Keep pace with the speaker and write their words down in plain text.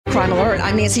Crime Alert,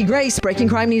 I'm Nancy Grace. Breaking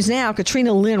crime news now.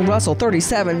 Katrina Lynn Russell,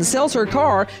 37, sells her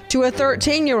car to a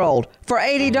 13-year-old for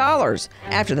 $80.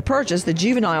 After the purchase, the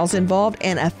juveniles involved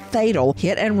in a fatal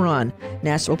hit and run.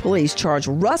 Nashville police charge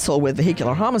Russell with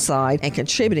vehicular homicide and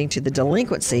contributing to the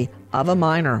delinquency of a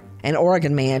minor. An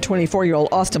Oregon man, 24-year-old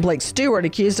Austin Blake Stewart,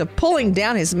 accused of pulling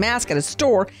down his mask at a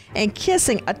store and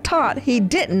kissing a tot he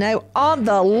didn't know on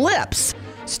the lips.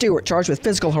 Stewart charged with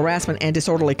physical harassment and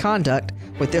disorderly conduct.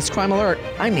 With this Crime Alert,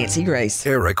 I'm Nancy Grace.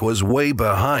 Eric was way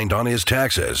behind on his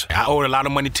taxes. I owed a lot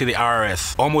of money to the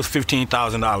IRS, almost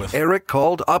 $15,000. Eric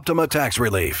called Optima Tax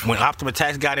Relief. When Optima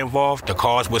Tax got involved, the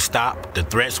calls would stop, the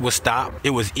threats would stop.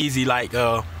 It was easy like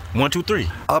 1, 2, 3.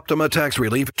 Optima Tax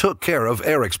Relief took care of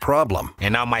Eric's problem.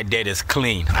 And now my debt is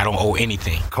clean. I don't owe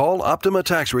anything. Call Optima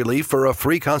Tax Relief for a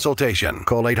free consultation.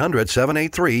 Call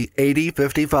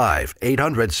 800-783-8055.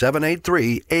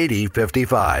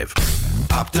 800-783-8055.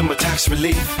 Optima Tax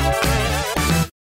Relief.